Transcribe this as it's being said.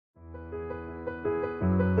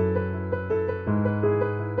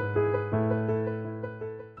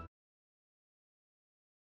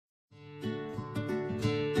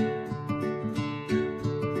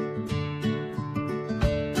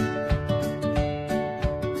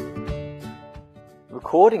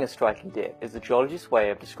Recording a strike and dip is the geologist's way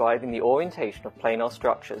of describing the orientation of planar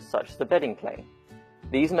structures such as the bedding plane.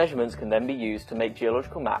 These measurements can then be used to make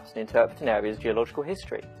geological maps and interpret an area's geological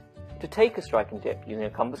history. To take a strike and dip using a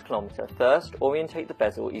compass kilometre, first orientate the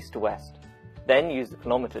bezel east to west. Then use the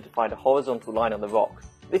kilometre to find a horizontal line on the rock.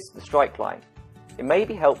 This is the strike line. It may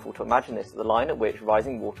be helpful to imagine this as the line at which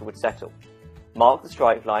rising water would settle. Mark the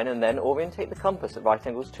strike line and then orientate the compass at right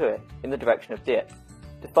angles to it, in the direction of dip.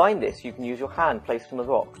 To find this, you can use your hand placed on the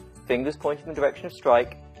rock, fingers pointing in the direction of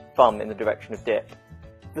strike, thumb in the direction of dip.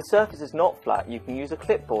 If the surface is not flat, you can use a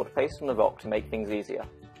clipboard placed on the rock to make things easier.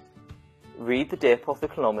 Read the dip off the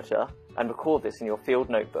kilometre and record this in your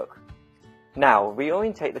field notebook. Now,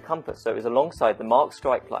 reorientate the compass so it is alongside the marked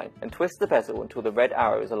strike line and twist the bezel until the red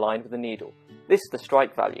arrow is aligned with the needle. This is the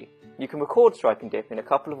strike value. You can record strike and dip in a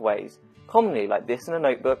couple of ways, commonly like this in a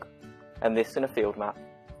notebook and this in a field map.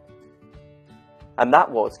 And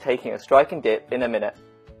that was taking a strike and dip in a minute.